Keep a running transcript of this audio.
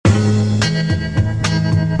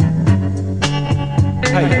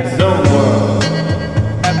Hype Zone World,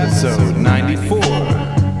 episode 94,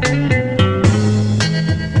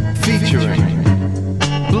 featuring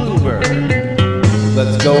Bluebird.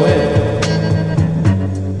 Let's go in.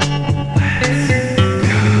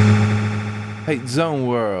 Hype Zone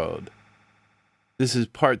World. This is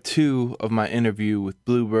part 2 of my interview with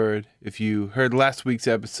Bluebird. If you heard last week's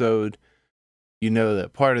episode, you know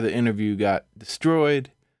that part of the interview got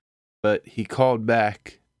destroyed, but he called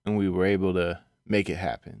back and we were able to make it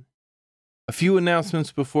happen. A few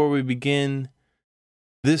announcements before we begin.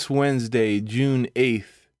 This Wednesday, June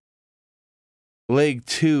 8th, leg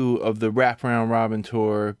 2 of the Wrap Round Robin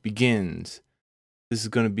tour begins. This is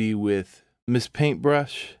going to be with Miss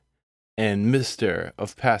Paintbrush and Mr.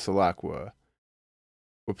 of Pasalacqua.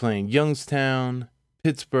 We're playing Youngstown,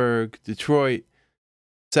 Pittsburgh, Detroit,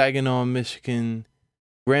 Saginaw, Michigan,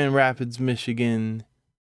 Grand Rapids, Michigan,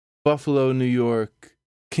 Buffalo, New York,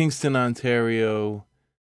 Kingston, Ontario,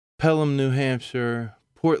 Pelham, New Hampshire,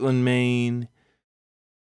 Portland, Maine,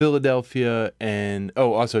 Philadelphia, and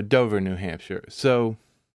also Dover, New Hampshire. So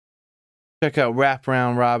check out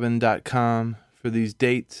wraproundrobin.com for these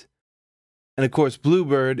dates. And of course,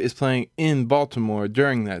 Bluebird is playing in Baltimore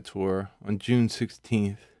during that tour on June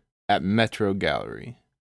 16th at Metro Gallery.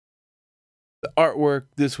 The artwork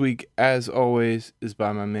this week, as always, is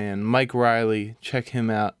by my man Mike Riley. Check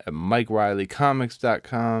him out at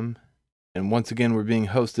MikeRileyComics.com. And once again, we're being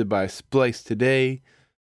hosted by Splice Today.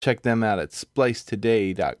 Check them out at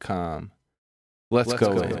SpliceToday.com. Let's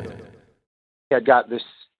go in. I got this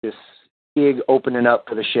gig opening up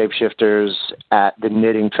for the Shapeshifters at the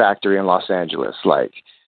Knitting Factory in Los Angeles.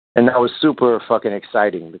 And that was super fucking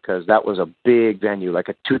exciting because that was a big venue, like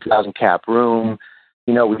a 2,000 cap room.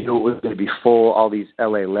 You know, we knew it was going to be full. All these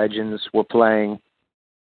LA legends were playing.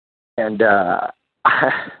 And I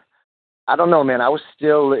don't know, man. I was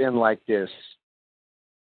still in like this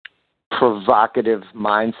provocative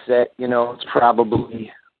mindset. You know, it's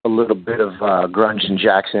probably a little bit of grunge and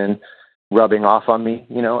Jackson rubbing off on me,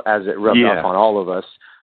 you know, as it rubbed off on all of us.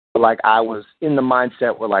 But, like, I was in the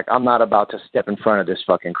mindset where, like, I'm not about to step in front of this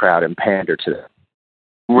fucking crowd and pander to them.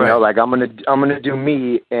 Right. You know, like, I'm gonna do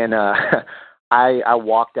me. And I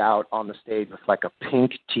walked out on the stage with like a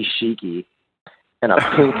pink tashiki and a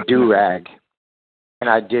pink do-rag, and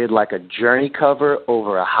I did like a Journey cover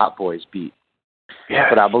over a Hot Boys beat. Yeah.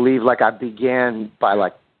 But I believe like I began by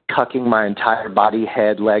like tucking my entire body,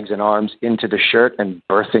 head, legs, and arms into the shirt and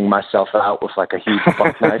birthing myself out with like a huge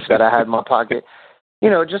buck knife that I had in my pocket. You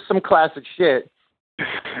know, just some classic shit.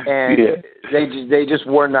 And they just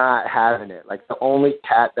were not having it. Like the only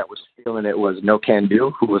cat that was feeling it was No Can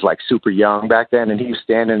Do, who was like super young back then, and he was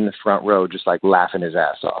standing in the front row just like laughing his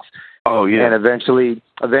ass off. Oh yeah. And eventually,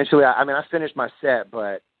 I finished my set,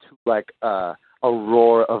 but to like a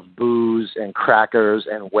roar of booze and crackers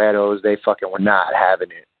and Wedos, they fucking were not having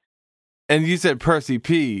it. And you said Percy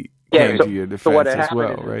P came to your defense as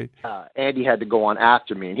well, right? Andy had to go on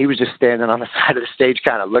after me, and he was just standing on the side of the stage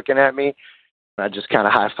kind of looking at me. I just kind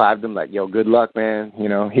of high-fived him like, yo, good luck, man. You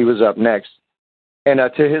know, he was up next. And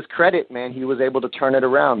to his credit, man, he was able to turn it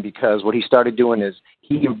around because what he started doing is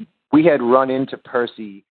we had run into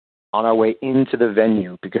Percy on our way into the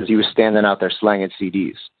venue because he was standing out there slanging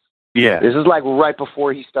CDs. Yeah. This is like right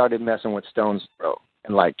before he started messing with Stone's Throw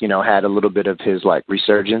and like, you know, had a little bit of his like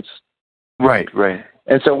resurgence. Right.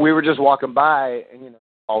 And so we were just walking by and, you know,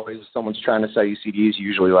 always someone's trying to sell you CDs,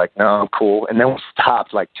 usually like, no, I'm cool. And then we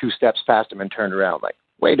stopped like 2 steps past him and turned around like,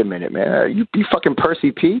 wait a minute, man, are you fucking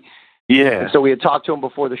Percy P? Yeah. And so we had talked to him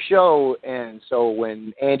before the show. And so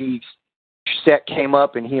when Andy's set came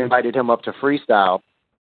up and he invited him up to freestyle,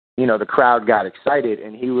 you know, the crowd got excited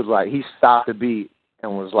and he was like, he stopped the beat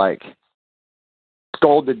and was like,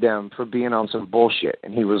 scolded them for being on some bullshit.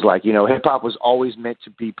 And he was like, you know, hip hop was always meant to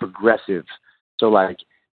be progressive. So like,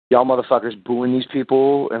 y'all motherfuckers booing these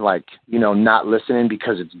people and like, you know, not listening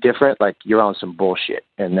because it's different, like you're on some bullshit.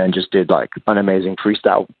 And then just did like an amazing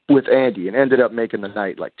freestyle with Andy and ended up making the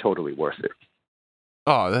night like totally worth it.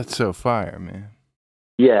 Oh, that's so fire, man.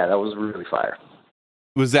 Yeah, that was really fire.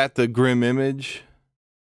 Was that the Grim Image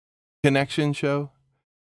Connection show?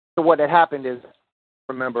 So what had happened is,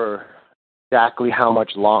 I remember exactly how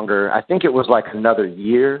much longer, I think it was like another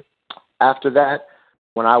year after that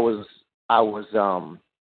when I was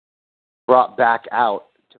brought back out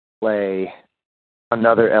to play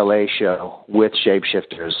another LA show with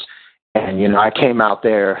Shapeshifters. And, you know, I came out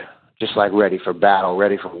there just like ready for battle,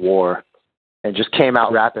 ready for war, and just came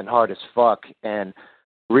out rapping hard as fuck and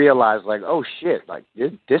realized like, oh shit, like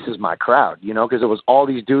this is my crowd, you know, because it was all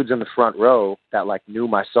these dudes in the front row that like knew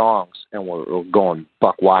my songs and were going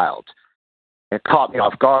buck wild. It caught me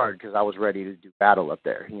off guard because I was ready to do battle up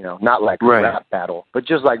there, you know, not like Right. rap battle, but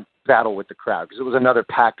just like battle with the crowd, because it was another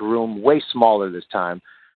packed room, way smaller this time,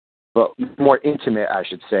 but more intimate, I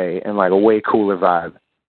should say, and like a way cooler vibe.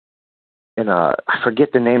 And I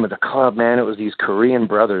forget the name of the club, man. It was these Korean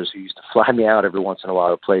brothers who used to fly me out every once in a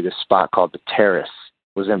while to play this spot called the Terrace.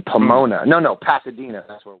 It was in Pomona. No, Pasadena.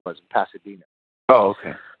 That's where it was, in Pasadena. Oh,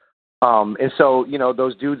 okay. And so, you know,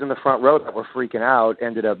 those dudes in the front row that were freaking out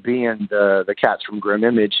ended up being the cats from Grim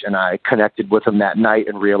Image, and I connected with them that night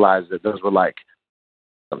and realized that those were like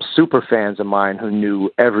some super fans of mine who knew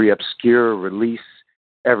every obscure release,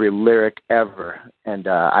 every lyric ever. And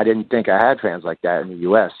I didn't think I had fans like that in the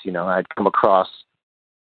U.S. You know, I'd come across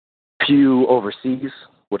few overseas,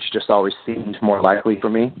 which just always seemed more likely for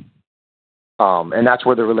me. And that's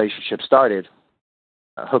where the relationship started.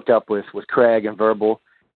 I hooked up with Craig and Verbal.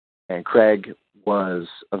 And Craig was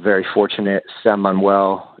a very fortunate San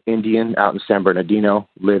Manuel Indian out in San Bernardino,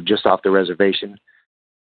 lived just off the reservation,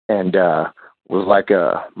 and was like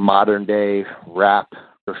a modern-day rap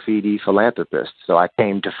graffiti philanthropist. So I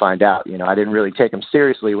came to find out, you know, I didn't really take them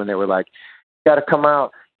seriously when they were like, you got to come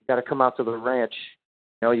out to the ranch.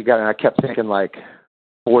 You know, and I kept thinking like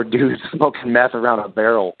 4 dudes smoking meth around a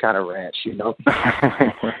barrel kind of ranch, you know.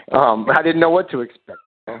 I didn't know what to expect.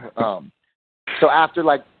 So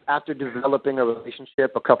after developing a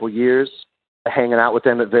relationship, a couple years, hanging out with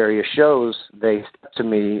them at various shows, they stepped to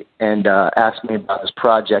me and asked me about this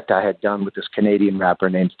project I had done with this Canadian rapper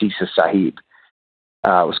named Disa Sahib.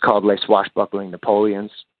 It was called Les Swashbuckling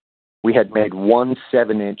Napoleons. We had made 1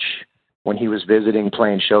 7-inch when he was visiting,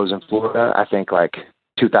 playing shows in Florida, I think like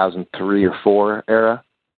 2003 or 4 era.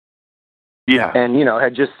 Yeah. And, you know,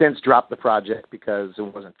 had just since dropped the project because it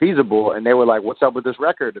wasn't feasible. And they were like, what's up with this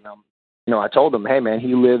record? And I told them, hey, man,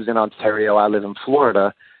 he lives in Ontario. I live in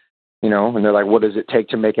Florida, you know, and they're like, what does it take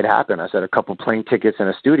to make it happen? I said, a couple plane tickets and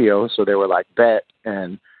a studio. So they were like, bet,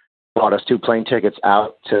 and bought us 2 plane tickets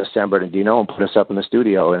out to San Bernardino and put us up in the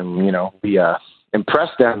studio. And, you know, we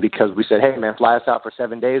impressed them because we said, hey, man, fly us out for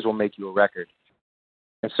 7 days. We'll make you a record.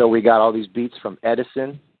 And so we got all these beats from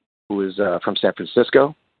Edison, who is from San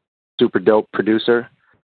Francisco, super dope producer,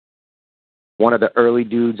 one of the early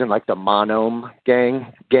dudes in like the Monome game.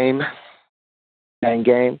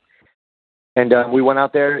 And we went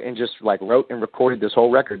out there and just like wrote and recorded this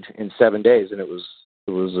whole record in 7 days, and it was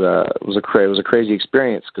a crazy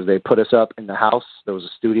experience because they put us up in the house. There was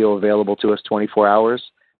a studio available to us 24 hours.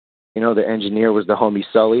 You know, the engineer was the homie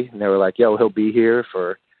Sully, and they were like, "Yo, he'll be here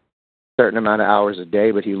for a certain amount of hours a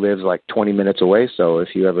day, but he lives like 20 minutes away. So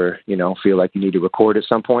if you ever, you know, feel like you need to record at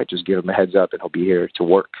some point, just give him a heads up, and he'll be here to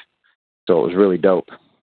work." So it was really dope.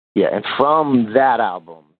 Yeah, and from that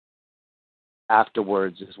album,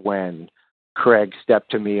 afterwards is when Craig stepped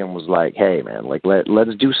to me and was like, hey, man, like,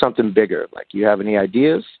 let's do something bigger. Like, you have any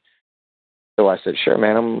ideas? So I said, sure,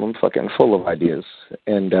 man, I'm fucking full of ideas.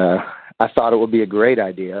 And I thought it would be a great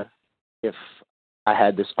idea if I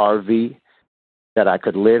had this RV that I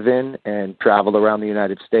could live in and travel around the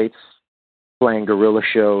United States playing guerrilla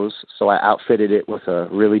shows. So I outfitted it with a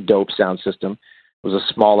really dope sound system. It was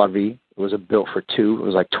a small RV. It was built for 2. It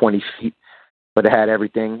was like 20 feet. But it had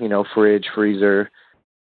everything, you know, fridge, freezer,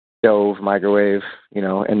 stove, microwave, you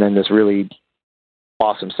know, and then this really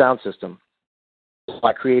awesome sound system. So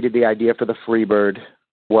I created the idea for the Freebird,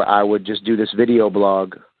 where I would just do this video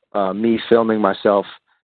blog, me filming myself,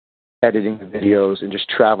 editing the videos, and just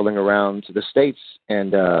traveling around to the States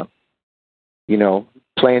and, you know,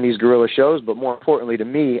 playing these guerrilla shows. But more importantly to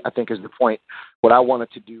me, I think is the point, what I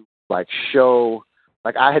wanted to do, like show,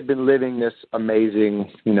 like I had been living this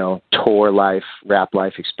amazing, you know, tour life, rap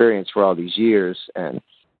life experience for all these years. And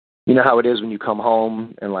you know how it is when you come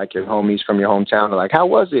home and like your homies from your hometown are like, how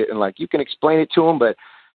was it? And like, you can explain it to them, but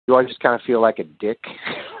you always just kind of feel like a dick.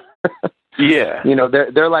 Yeah. You know,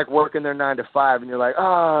 they're like working their 9 to 5 and you're like,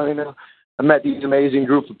 oh, you know, I met these amazing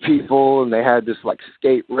group of people and they had this like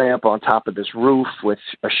skate ramp on top of this roof with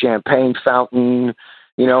a champagne fountain,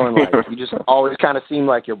 you know, and like, you just always kind of seem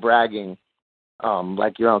like you're bragging.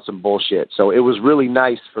 Like you're on some bullshit. So it was really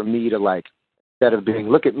nice for me to like, instead of being,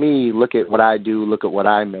 look at me, look at what I do, look at what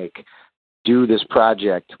I make, do this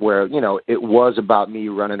project where, you know, it was about me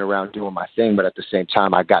running around doing my thing, but at the same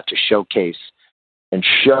time, I got to showcase and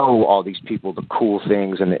show all these people the cool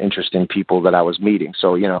things and the interesting people that I was meeting.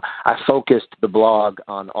 So, you know, I focused the blog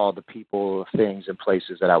on all the people, things, and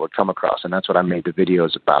places that I would come across, and that's what I made the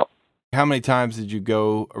videos about. How many times did you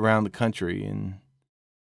go around the country and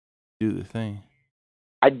do the thing?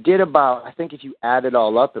 I did about, I think if you add it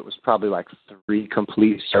all up, it was probably like 3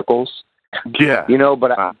 complete circles. Yeah. You know,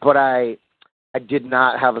 but I did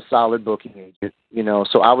not have a solid booking agent, you know,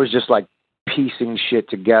 so I was just like piecing shit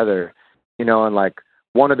together, you know, and like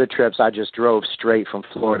one of the trips I just drove straight from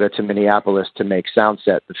Florida to Minneapolis to make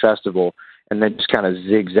Soundset, the festival, and then just kind of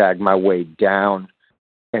zigzag my way down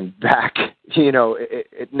and back. You know,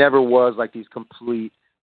 it never was like these complete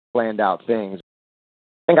planned out things.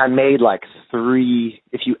 I think I made like 3,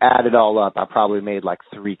 if you add it all up, I probably made like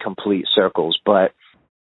 3 complete circles, but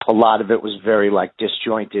a lot of it was very like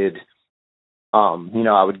disjointed. You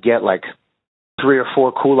know, I would get like 3 or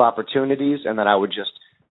 4 cool opportunities, and then I would just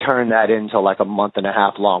turn that into like a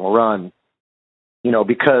month-and-a-half long run, you know,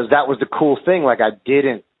 because that was the cool thing. Like, I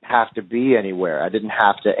didn't have to be anywhere. I didn't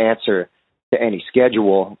have to answer to any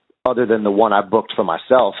schedule other than the one I booked for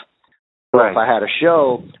myself. Right. If I had a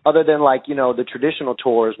show, other than like, you know, the traditional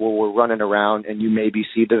tours where we're running around and you maybe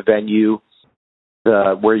see the venue,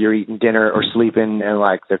 where you're eating dinner or sleeping in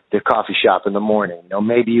like the coffee shop in the morning, you know,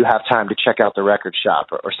 maybe you have time to check out the record shop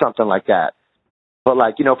or something like that. But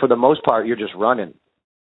like, you know, for the most part, you're just running.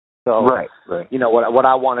 So, right. You know, what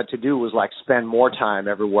I wanted to do was like spend more time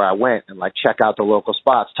everywhere I went and like check out the local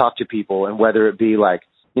spots, talk to people, and whether it be like,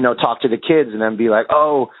 you know, talk to the kids and then be like,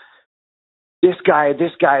 oh, this guy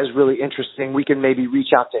is really interesting. We can maybe reach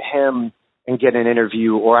out to him and get an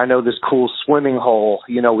interview, or I know this cool swimming hole,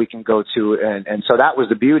 you know, we can go to. And so that was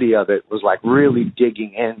the beauty of it, was like really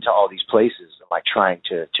digging into all these places and like trying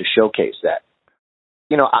to showcase that.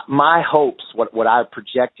 You know, my hopes, what I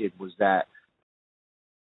projected was that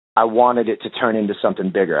I wanted it to turn into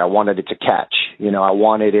something bigger. I wanted it to catch, you know, I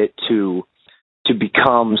wanted it to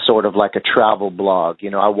become sort of like a travel blog. You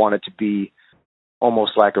know, I wanted to be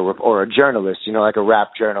almost like a journalist, you know, like a rap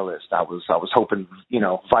journalist. I was hoping, you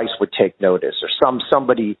know, Vice would take notice or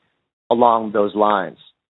somebody along those lines.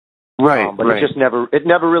 Right. But right. It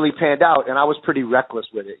never really panned out, and I was pretty reckless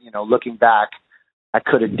with it. You know, looking back, I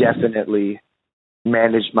could have definitely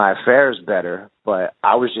managed my affairs better, but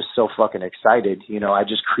I was just so fucking excited. You know, I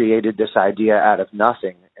just created this idea out of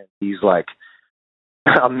nothing, and these like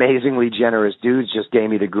amazingly generous dudes just gave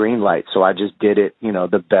me the green light. So I just did it, you know,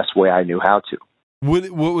 the best way I knew how to.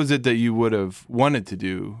 What was it that you would have wanted to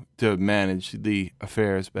do to manage the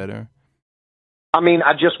affairs better? I mean,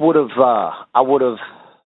 I just would have, I would have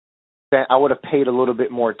paid a little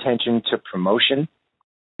bit more attention to promotion.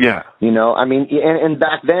 Yeah. You know, I mean, and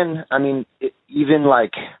back then, I mean, even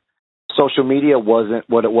like social media wasn't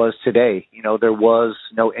what it was today. You know, there was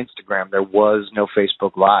no Instagram, there was no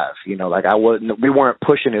Facebook Live. You know, like we weren't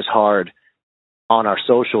pushing as hard on our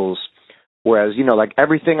socials. Whereas, you know, like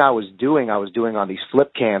everything I was doing on these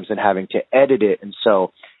flip cams and having to edit it. And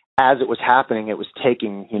so as it was happening, it was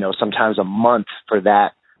taking, you know, sometimes a month for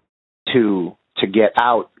that to get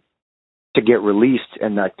out, to get released.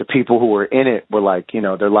 And like the people who were in it were like, you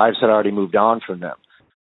know, their lives had already moved on from them.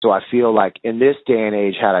 So I feel like in this day and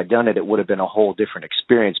age, had I done it, it would have been a whole different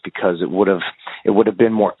experience, because it would have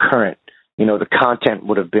been more current. You know, the content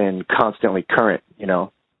would have been constantly current. You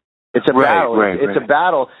know, it's a battle. It's a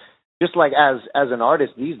battle. Just like as an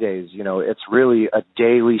artist these days, you know, it's really a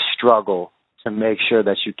daily struggle to make sure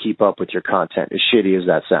that you keep up with your content, as shitty as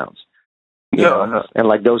that sounds. You know? And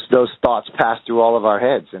like those thoughts pass through all of our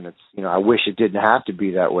heads, and it's, you know, I wish it didn't have to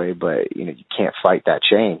be that way, but you know, you can't fight that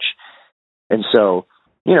change. And so,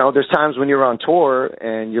 you know, there's times when you're on tour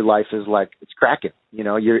and your life is like, it's cracking. You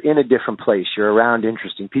know, you're in a different place, you're around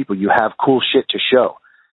interesting people, you have cool shit to show.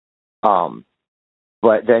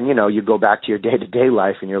 But then, you know, you go back to your day-to-day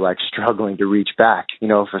life and you're like struggling to reach back, you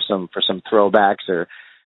know, for some throwbacks. Or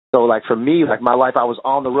so like for me, like my life, I was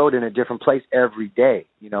on the road in a different place every day.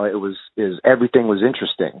 You know, everything was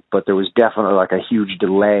interesting, but there was definitely like a huge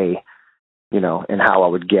delay, you know, in how I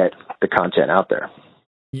would get the content out there.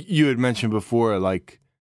 You had mentioned before, like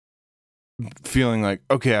feeling like,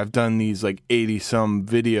 okay, I've done these like 80 some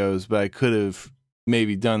videos, but I could have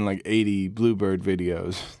maybe done like 80 Bluebird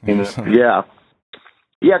videos. Yeah.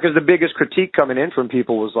 Yeah, because the biggest critique coming in from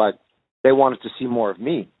people was like, they wanted to see more of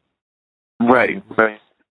me. Right.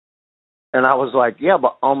 And I was like, yeah,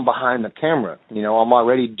 but I'm behind the camera. You know, I'm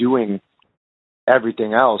already doing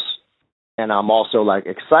everything else. And I'm also like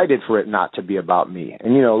excited for it not to be about me.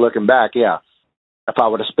 And, you know, looking back, yeah, if I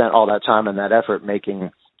would have spent all that time and that effort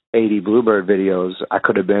making 80 Bluebird videos, I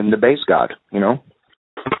could have been the bass god, you know?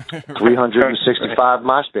 365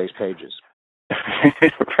 MySpace pages.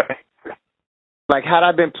 Right. Like, had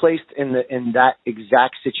I been placed in that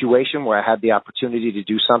exact situation where I had the opportunity to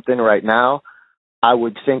do something right now, I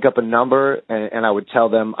would think up a number and I would tell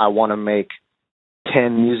them I want to make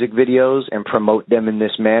 10 music videos and promote them in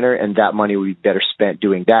this manner, and that money would be better spent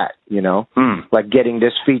doing that, you know? Like getting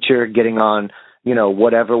this feature, getting on, you know,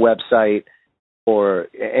 whatever website,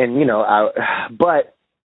 but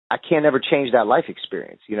I can't ever change that life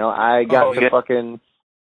experience. You know, I got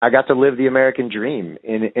to live the American dream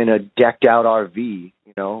in a decked out RV,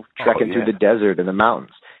 you know, trekking through the desert and the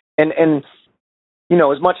mountains. And you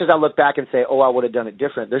know, as much as I look back and say, oh, I would have done it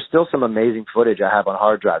different, there's still some amazing footage I have on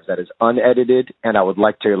hard drives that is unedited, and I would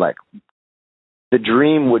like to, like, the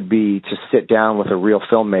dream would be to sit down with a real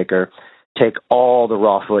filmmaker, take all the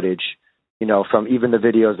raw footage, you know, from even the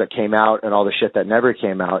videos that came out and all the shit that never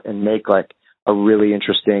came out, and make, like, a really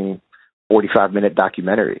interesting 45-minute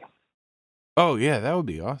documentary. Oh, yeah, that would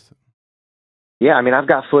be awesome. Yeah, I mean, I've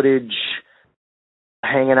got footage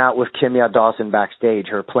hanging out with Kimya Dawson backstage,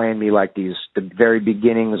 her playing me like the very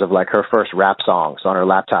beginnings of like her first rap songs on her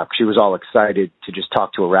laptop. She was all excited to just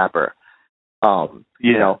talk to a rapper.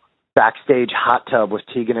 You know, backstage hot tub with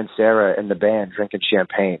Tegan and Sarah and the band drinking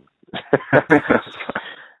champagne.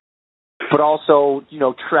 But also, you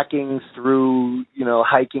know, trekking through, you know,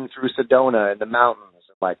 hiking through Sedona in the mountains,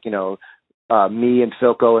 like, you know, me and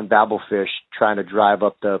Philco and Babelfish trying to drive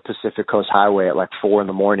up the Pacific Coast Highway at like 4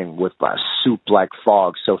 a.m. with soup-like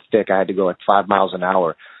fog so thick I had to go like 5 miles an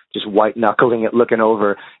hour, just white-knuckling it, looking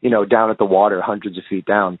over, you know, down at the water hundreds of feet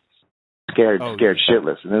down, scared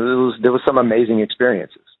shitless. And there was some amazing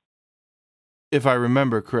experiences. If I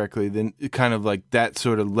remember correctly, then it kind of like that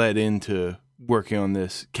sort of led into working on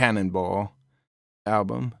this Cannonball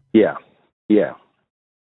album. Yeah. You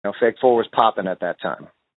know, Fake 4 was popping at that time.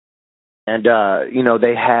 And, you know,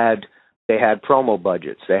 they had promo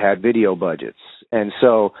budgets, they had video budgets. And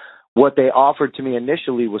so what they offered to me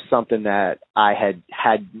initially was something that I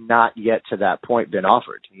had not yet to that point been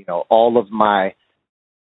offered. You know, all of my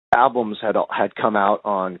albums had come out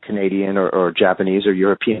on Canadian or Japanese or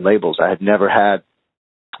European labels. I had never had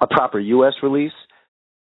a proper U.S. release,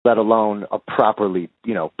 let alone a properly,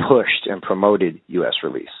 you know, pushed and promoted U.S.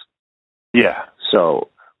 release. Yeah. So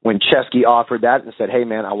when Chesky offered that and said, hey,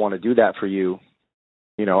 man, I want to do that for you,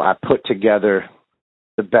 you know, I put together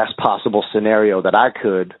the best possible scenario that I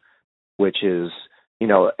could, which is, you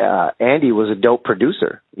know, Andy was a dope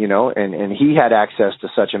producer, you know, and he had access to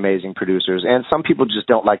such amazing producers. And some people just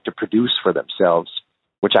don't like to produce for themselves,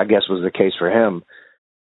 which I guess was the case for him.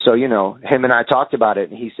 So, you know, him and I talked about it,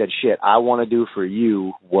 and he said, shit, I want to do for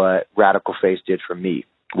you what Radical Face did for me,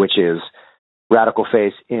 which is Radical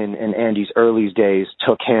Face in Andy's early days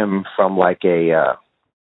took him from like a,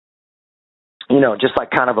 you know, just like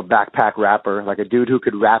kind of a backpack rapper, like a dude who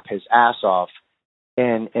could rap his ass off,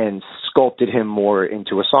 and sculpted him more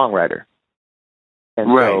into a songwriter. And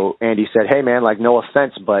so Andy said, hey, man, like, no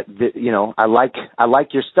offense, but, you know, I like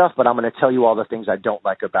your stuff, but I'm going to tell you all the things I don't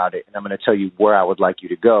like about it, and I'm going to tell you where I would like you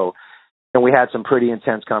to go. And we had some pretty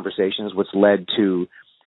intense conversations, which led to,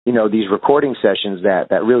 you know, these recording sessions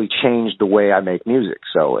that really changed the way I make music.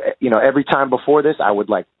 So, you know, every time before this, I would,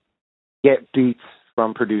 like, get beats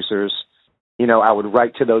from producers. You know, I would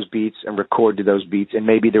write to those beats and record to those beats, and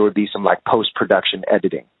maybe there would be some, like, post-production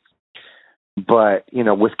editing. But, you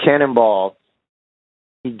know, with Cannonball,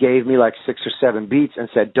 he gave me like 6 or 7 beats and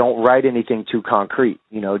said, don't write anything too concrete,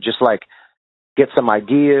 you know, just like get some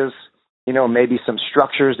ideas, you know, maybe some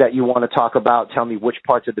structures that you want to talk about. Tell me which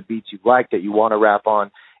parts of the beats you like that you want to rap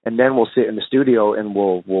on. And then we'll sit in the studio and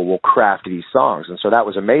we'll craft these songs. And so that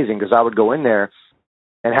was amazing because I would go in there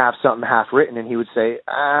and have something half written, and he would say,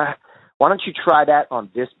 why don't you try that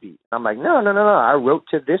on this beat? I'm like, no, I wrote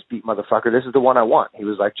to this beat, motherfucker. This is the one I want. He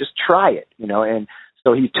was like, just try it, you know. And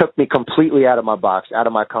so he took me completely out of my box, out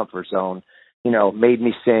of my comfort zone, you know, made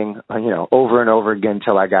me sing, you know, over and over again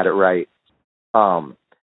till I got it right.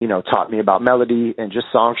 You know, taught me about melody and just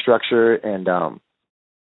song structure, and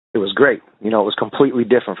it was great. You know, it was completely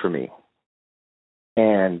different for me.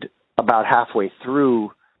 And about halfway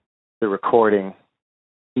through the recording,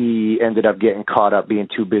 he ended up getting caught up being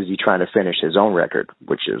too busy trying to finish his own record,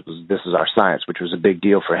 which is This Is Our Science, which was a big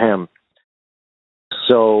deal for him.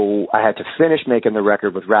 So I had to finish making the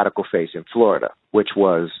record with Radical Face in Florida, which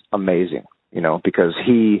was amazing, you know, because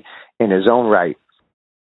he, in his own right,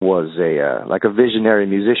 was like a visionary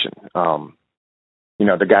musician. You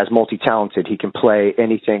know, the guy's multi-talented. He can play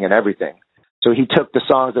anything and everything. So he took the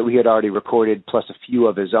songs that we had already recorded plus a few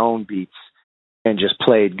of his own beats and just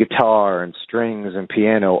played guitar and strings and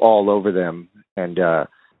piano all over them, and,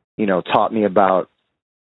 you know, taught me about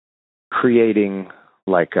creating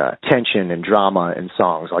like tension and drama in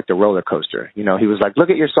songs, like the roller coaster. You know, he was like, look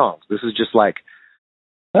at your songs. This is just like,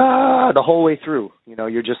 the whole way through, you know,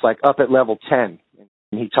 you're just like up at level 10.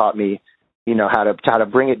 And he taught me, you know, how to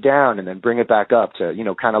bring it down and then bring it back up to, you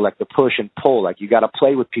know, kind of like the push and pull. Like you got to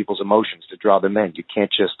play with people's emotions to draw them in. You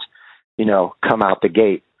can't just, you know, come out the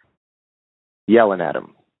gate yelling at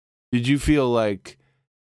them. Did you feel like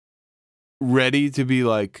ready to be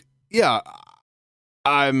like yeah,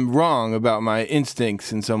 I'm wrong about my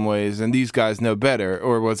instincts in some ways, and these guys know better?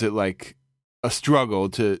 Or was it like a struggle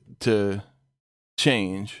to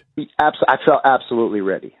change? I felt absolutely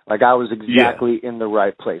ready. Like I was exactly in the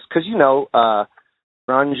right place. Because, Grunge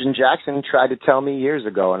and Jackson tried to tell me years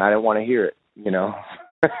ago, and I didn't want to hear it,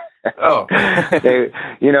 Oh.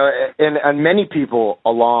 And many people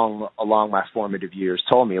along my formative years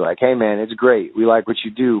told me, like, hey, man, it's great. We like what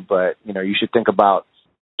you do, but, you should think about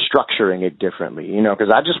structuring it differently,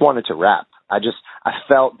 because I just wanted to rap. I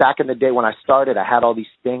felt back in the day when I started, I had all these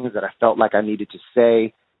things that I felt like I needed to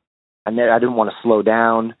say. And I didn't want to slow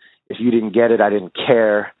down. If you didn't get it, I didn't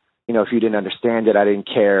care. If you didn't understand it, I didn't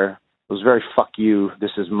care. It was very fuck you. This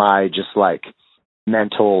is my just like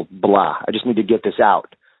mental blah. I just need to get this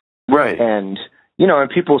out. Right. And, and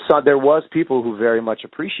there was people who very much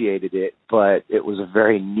appreciated it, but it was a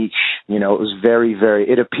very niche, it was very, very,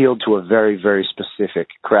 it appealed to a very, very specific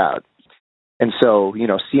crowd. And so,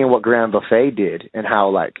 seeing what Grand Buffet did and how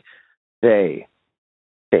like they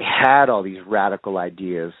had all these radical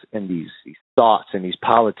ideas and these thoughts and these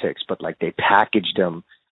politics, but like they packaged them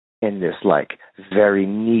in this like very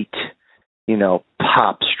neat,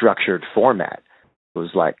 pop structured format. It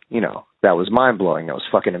was like, that was mind blowing. That was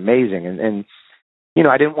fucking amazing. And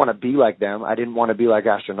I didn't want to be like them. I didn't want to be like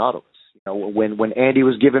Astronautilus. When Andy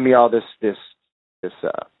was giving me all this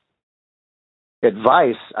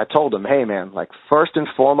advice, I told him, hey man, like first and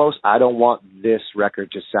foremost, I don't want this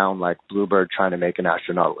record to sound like Bluebird trying to make an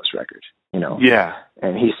Astronautilus record, Yeah.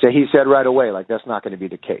 And he said right away, like that's not going to be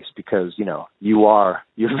the case because,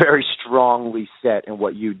 you're very strongly set in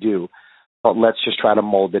what you do, but let's just try to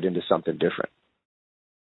mold it into something different.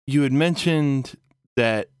 You had mentioned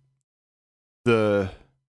that the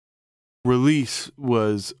release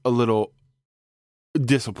was a little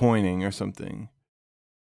disappointing or something.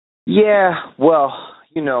 Yeah, well,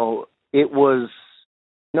 it was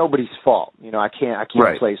nobody's fault. I can't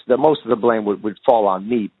right. place most of the blame would fall on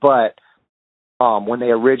me. But when they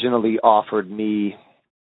originally offered me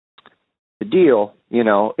the deal,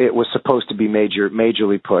 it was supposed to be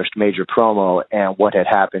majorly pushed, major promo, and what had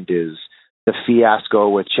happened is the fiasco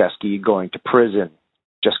with Chesky going to prison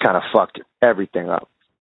just kind of fucked everything up.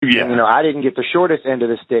 Yeah. I didn't get the shortest end of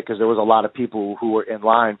the stick because there was a lot of people who were in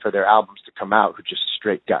line for their albums to come out who just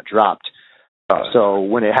straight got dropped. So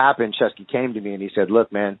when it happened, Chesky came to me and he said,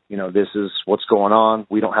 look, man, this is what's going on.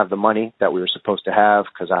 We don't have the money that we were supposed to have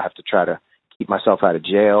because I have to try to keep myself out of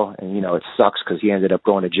jail. And, it sucks because he ended up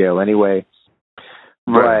going to jail anyway.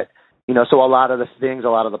 Right. But, so a lot of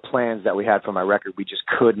the plans that we had for my record, we just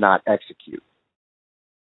could not execute.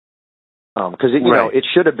 Because it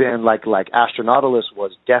should have been like Astronautilus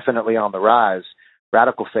was definitely on the rise.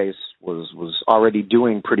 Radical Face was already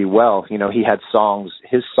doing pretty well. He had songs.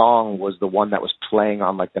 His song was the one that was playing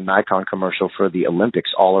on like the Nikon commercial for the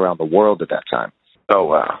Olympics all around the world at that time. Oh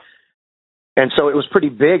wow! And so it was pretty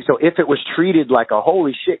big. So if it was treated like a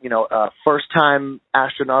holy shit, first time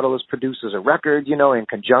Astronautilus produces a record, in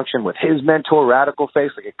conjunction with his mentor Radical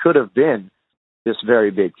Face, like it could have been this very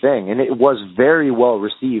big thing. And it was very well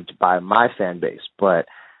received by my fan base. But,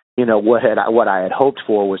 what I had hoped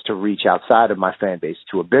for was to reach outside of my fan base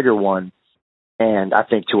to a bigger one. And I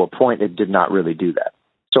think to a point, it did not really do that.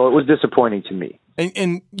 So it was disappointing to me.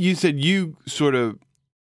 And you said you sort of,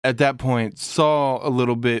 at that point, saw a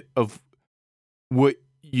little bit of what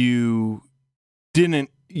you didn't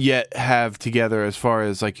yet have together as far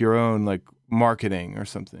as like your own like marketing or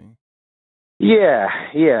something. Yeah.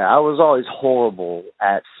 I was always horrible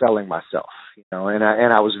at selling myself, and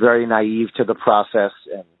I was very naive to the process,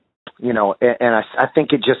 and I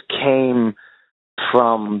think it just came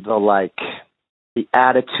from the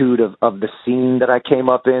attitude of the scene that I came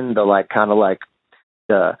up in,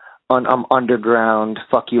 I'm underground,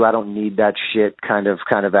 fuck you, I don't need that shit kind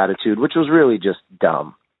of attitude, which was really just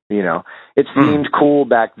dumb. It seemed cool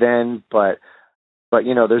back then, but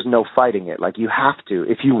there's no fighting it. Like you have to,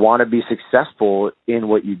 if you want to be successful in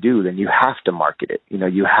what you do, then you have to market it.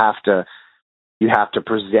 You have to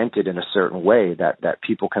present it in a certain way that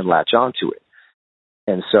people can latch onto it.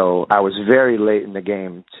 And so I was very late in the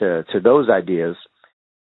game to those ideas,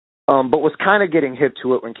 but was kind of getting hip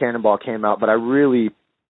to it when Cannonball came out. But I really,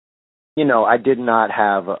 I did not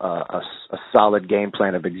have a solid game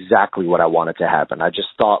plan of exactly what I wanted to happen. I just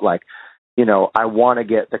thought I want to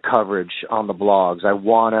get the coverage on the blogs. I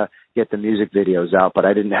want to get the music videos out, but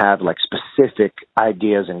I didn't have specific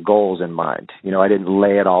ideas and goals in mind. I didn't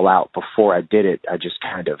lay it all out before I did it. I just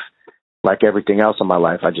kind of, like everything else in my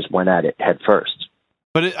life, I just went at it head first.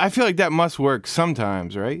 But I feel like that must work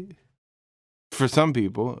sometimes, right? For some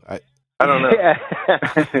people. I don't know. Yeah,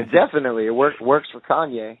 definitely. It works for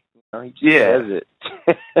Kanye. He just says it.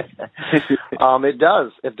 It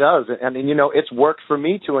does. And, it's worked for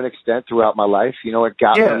me to an extent throughout my life. It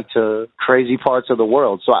got me to crazy parts of the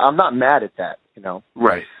world. So I'm not mad at that,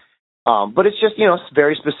 Right. But it's just,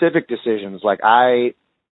 very specific decisions. Like I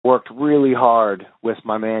worked really hard with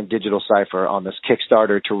my man Digital Cypher on this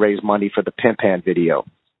Kickstarter to raise money for the Pimp Hand video.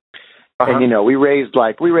 Uh-huh. And, we raised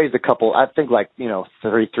a couple, I think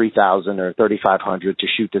 3,000 or 3,500 to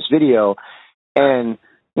shoot this video. And,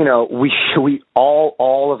 we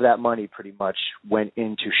all of that money pretty much went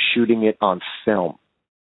into shooting it on film,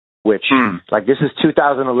 which this is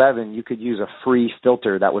 2011. You could use a free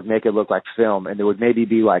filter that would make it look like film. And there would maybe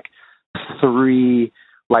be 3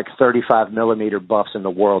 35 millimeter buffs in the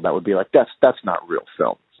world that would be like, that's not real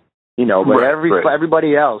film, but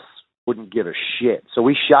everybody else wouldn't give a shit. So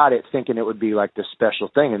we shot it thinking it would be this special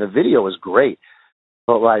thing. And the video was great,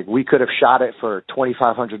 but we could have shot it for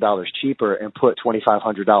 $2,500 cheaper and put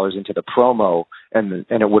 $2,500 into the promo and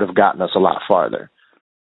it would have gotten us a lot farther.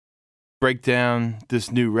 Break down this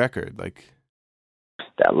new record,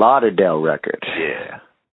 that Lauderdale record. Yeah.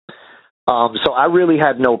 So I really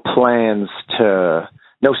had no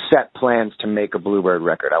set plans to make a Bluebird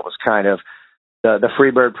record. I was kind of, the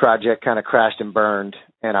Freebird project kind of crashed and burned,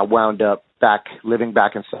 and I wound up living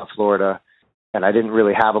back in South Florida, and I didn't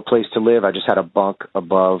really have a place to live. I just had a bunk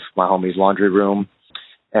above my homie's laundry room,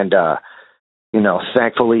 and,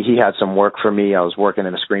 thankfully he had some work for me. I was working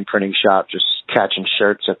in a screen printing shop, just catching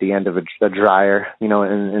shirts at the end of a dryer,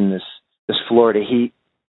 in this Florida heat,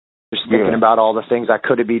 just thinking about all the things I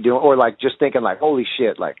could be doing, or just thinking holy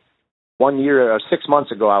shit, 1 year or 6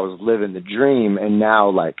 months ago, I was living the dream, and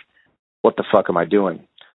now, what the fuck am I doing?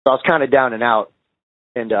 So I was kind of down and out,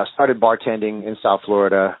 and started bartending in South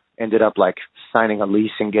Florida, ended up, signing a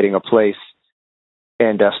lease and getting a place,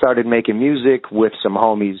 and started making music with some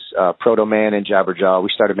homies, Proto Man and Jabberjaw. We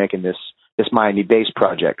started making this Miami bass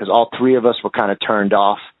project, because all three of us were kind of turned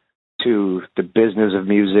off to the business of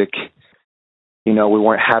music. We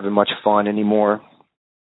weren't having much fun anymore,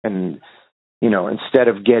 and instead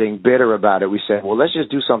of getting bitter about it, we said, well, let's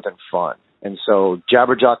just do something fun. And so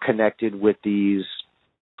Jabberjaw connected with these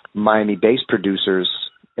Miami bass producers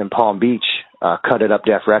in Palm Beach, Cut It Up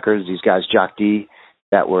Def Records, these guys, Jock D,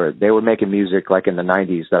 they were making music in the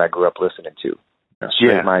 90s that I grew up listening to.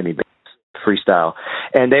 Straight Miami bass, freestyle.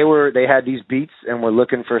 And they had these beats and were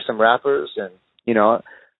looking for some rappers, and,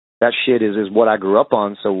 that shit is what I grew up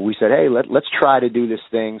on. So we said, hey, let's try to do this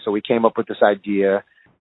thing. So we came up with this idea,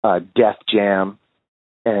 Death Jam,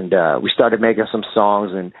 and we started making some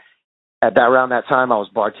songs. And around that time, I was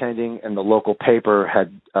bartending, and the local paper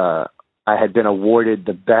I had been awarded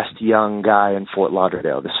the best young guy in Fort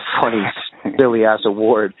Lauderdale. This funny, silly ass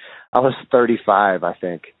award. I was 35, I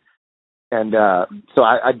think, and so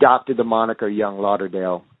I adopted the moniker Young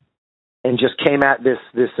Lauderdale, and just came at this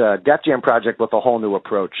Def Jam project with a whole new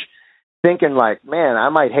approach, thinking man, I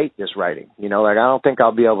might hate this writing. I don't think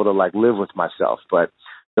I'll be able to live with myself, but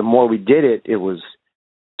the more we did it, it was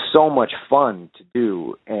so much fun to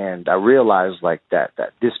do, and I realized that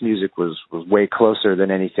this music was way closer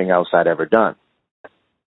than anything else I'd ever done.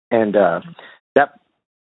 And that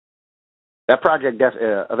project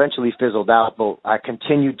eventually fizzled out, but I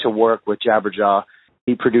continued to work with Jabberjaw.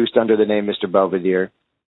 He produced under the name Mr. Belvedere,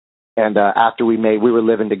 and after we were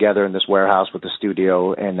living together in this warehouse with the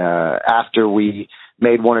studio, and after we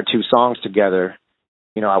made 1 or 2 songs together,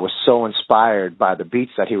 I was so inspired by the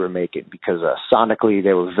beats that he were making, because sonically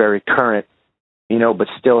they were very current, but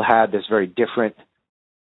still had this very different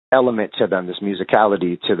element to them, this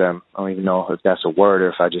musicality to them. I don't even know if that's a word or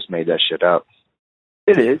if I just made that shit up.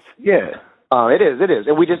 It is, yeah. It is.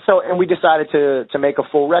 And we decided to make a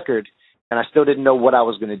full record, and I still didn't know what I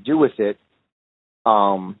was going to do with it.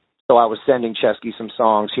 So I was sending Chesky some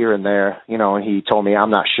songs here and there, and he told me,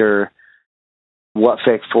 I'm not sure what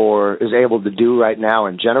Fake 4 is able to do right now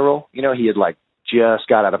in general. He had just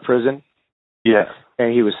got out of prison. Yeah.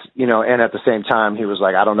 And he was, and at the same time, he was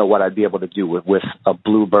like, I don't know what I'd be able to do with a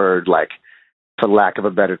Bluebird, for lack of a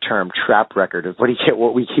better term, trap record is what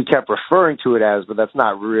he kept referring to it as, but that's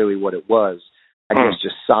not really what it was. I guess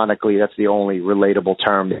just sonically, that's the only relatable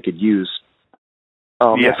term they could use.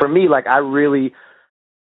 And for me,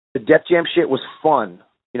 the Def Jam shit was fun.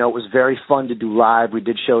 It was very fun to do live. We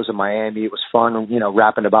did shows in Miami. It was fun,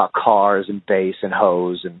 rapping about cars and bass and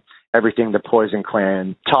hoes and everything the Poison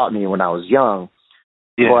Clan taught me when I was young.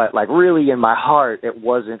 Yeah. But, really in my heart, it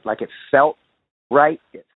wasn't, it felt right.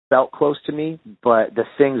 It felt close to me. But the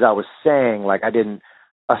things I was saying, I didn't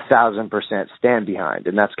 1,000% stand behind.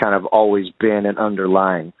 And that's kind of always been an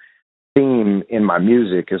underlying theme in my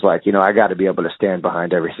music is like, you know, I got to be able to stand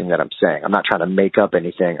behind everything that I'm saying. I'm not trying to make up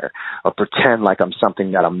anything or pretend like I'm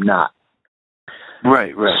something that I'm not.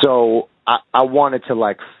 Right. So I wanted to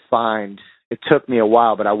like find, it took me a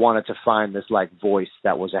while, but I wanted to find this like voice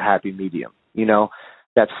that was a happy medium, you know,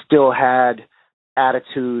 that still had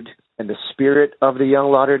attitude and the spirit of the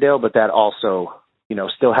young Lauderdale, but that also, you know,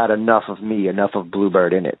 still had enough of me, enough of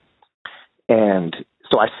Bluebird in it. And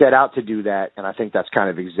so I set out to do that, and I think that's kind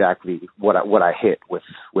of exactly what I hit with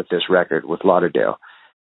this record, with Lauderdale.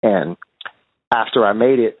 And after I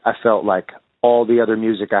made it, I felt like all the other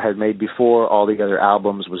music I had made before, all the other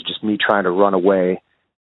albums, was just me trying to run away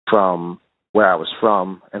from where I was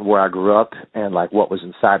from and where I grew up and like what was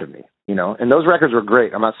inside of me, you know. And those records were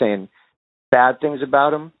great. I'm not saying bad things about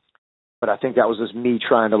them, but I think that was just me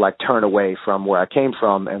trying to like turn away from where I came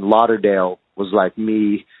from, and Lauderdale was like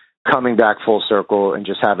me coming back full circle and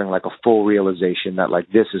just having like a full realization that like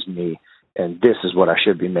this is me and this is what I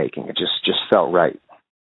should be making. It just felt right.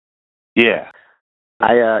 Yeah.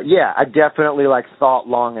 I definitely like thought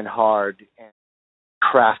long and hard and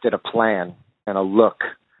crafted a plan and a look,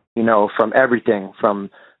 you know, from everything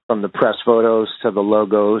from the press photos to the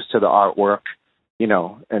logos to the artwork, you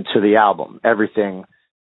know, and to the album, everything,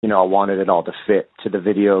 you know, I wanted it all to fit, to the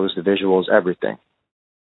videos, the visuals, everything.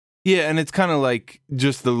 Yeah, and it's kind of like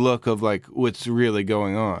just the look of like what's really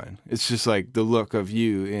going on. It's just like the look of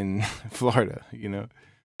you in Florida, you know?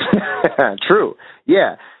 True.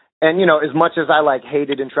 Yeah. And, you know, as much as I like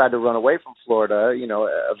hated and tried to run away from Florida, you know,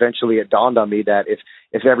 eventually it dawned on me that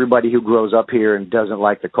if everybody who grows up here and doesn't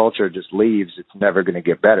like the culture just leaves, it's never going to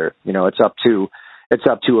get better. You know, it's up to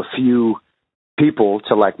a few people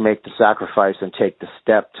to like make the sacrifice and take the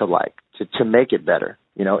step to like to make it better,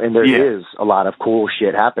 you know. And there is a lot of cool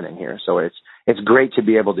shit happening here, so it's great to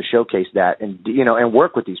be able to showcase that and, you know, and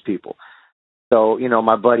work with these people. So, you know,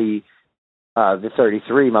 my buddy the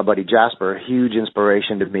 33, my buddy Jasper, huge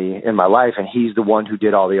inspiration to me in my life, and he's the one who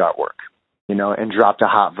did all the artwork, you know, and dropped a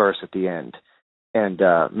hot verse at the end. And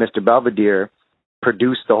Mr. Belvedere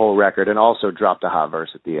produced the whole record and also dropped a hot verse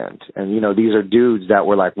at the end. And, you know, these are dudes that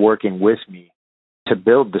were like working with me to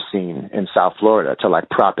build the scene in South Florida, to like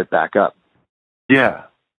prop it back up. Yeah.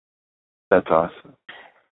 That's awesome.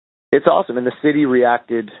 It's awesome. And the city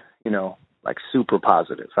reacted, you know, like super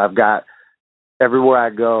positive. I've got, everywhere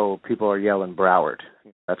I go, people are yelling Broward.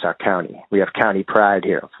 That's our county. We have county pride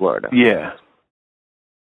here in Florida. Yeah.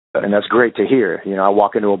 And that's great to hear. You know, I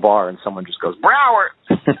walk into a bar and someone just goes, Broward!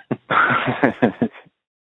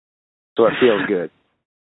 So it feels good.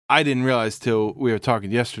 I didn't realize till we were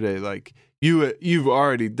talking yesterday, like, you've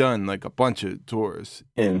already done like a bunch of tours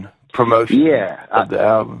in promotion of the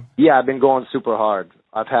album. Yeah, I've been going super hard.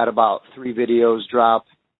 I've had about 3 videos drop,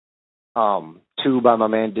 2 by my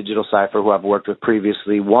man Digital Cypher, who I've worked with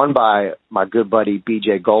previously, 1 by my good buddy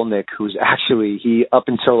BJ Golnick, who's actually, he up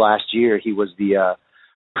until last year, he was the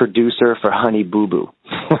producer for Honey Boo Boo.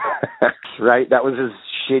 Right? That was his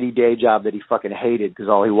shitty day job that he fucking hated because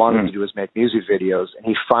all he wanted to do was make music videos, and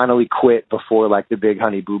he finally quit before like the big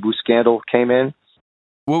Honey Boo Boo scandal came in.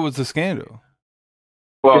 What was the scandal?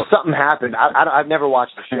 Well, something happened. I've never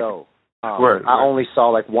watched the show. I only saw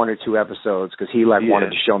like 1 or 2 episodes because he like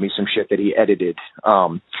wanted to show me some shit that he edited.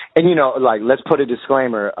 And you know, like, let's put a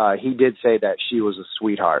disclaimer. He did say that she was a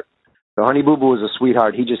sweetheart. So Honey Boo Boo was a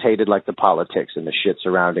sweetheart. He just hated like the politics and the shit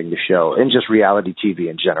surrounding the show and just reality TV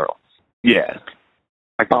in general. Yeah.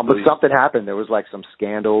 But something happened. There was like some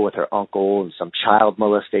scandal with her uncle and some child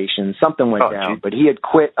molestation. Something went down. But he had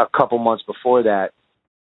quit a couple months before that.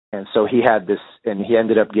 And so he had this, and he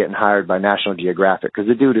ended up getting hired by National Geographic because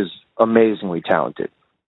the dude is amazingly talented.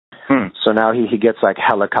 So now he gets like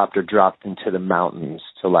helicopter dropped into the mountains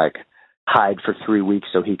to like hide for 3 weeks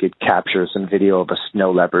so he could capture some video of a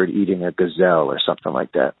snow leopard eating a gazelle or something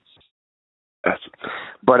like that.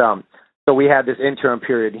 But so we had this interim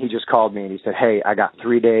period, and he just called me and he said, hey, I got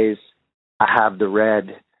 3 days. I have the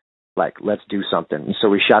red. Like, let's do something. And so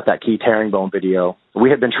we shot that Keith Herringbone video. We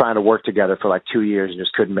had been trying to work together for like 2 years and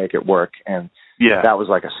just couldn't make it work. And that was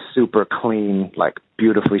like a super clean, like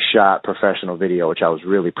beautifully shot professional video, which I was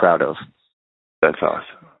really proud of. That's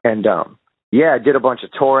awesome. And I did a bunch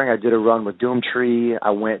of touring. I did a run with Doomtree.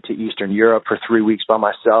 I went to Eastern Europe for 3 weeks by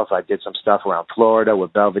myself. I did some stuff around Florida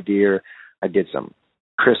with Belvedere. I did some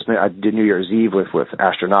Christmas. I did New Year's Eve with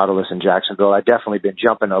Astronautilus in Jacksonville. I definitely been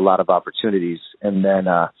jumping a lot of opportunities. And then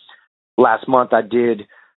last month I did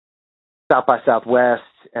South by Southwest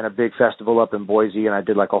and a big festival up in Boise, and I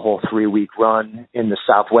did like a whole 3-week run in the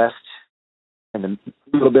Southwest and a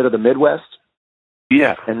little bit of the Midwest.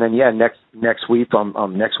 Yeah. And then next week I'm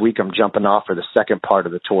jumping off for the second part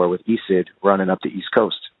of the tour with ESID running up the East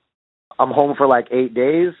Coast. I'm home for like 8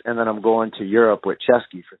 days, and then I'm going to Europe with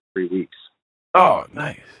Chesky for 3 weeks. Oh,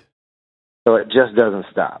 nice. So it just doesn't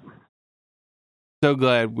stop. So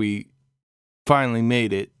glad we finally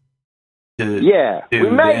made it to we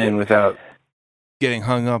the made end it without getting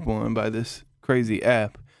hung up on by this crazy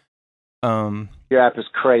app. Your app is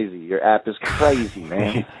crazy. Your app is crazy,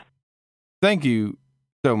 man. Thank you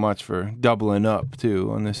so much for doubling up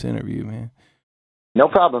too on this interview, man. No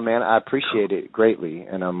problem, man. I appreciate it greatly,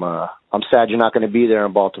 and I'm sad you're not going to be there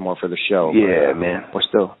in Baltimore for the show. Yeah, man.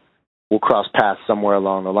 We'll cross paths somewhere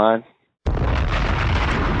along the line.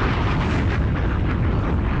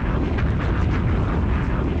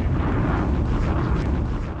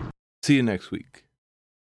 See you next week.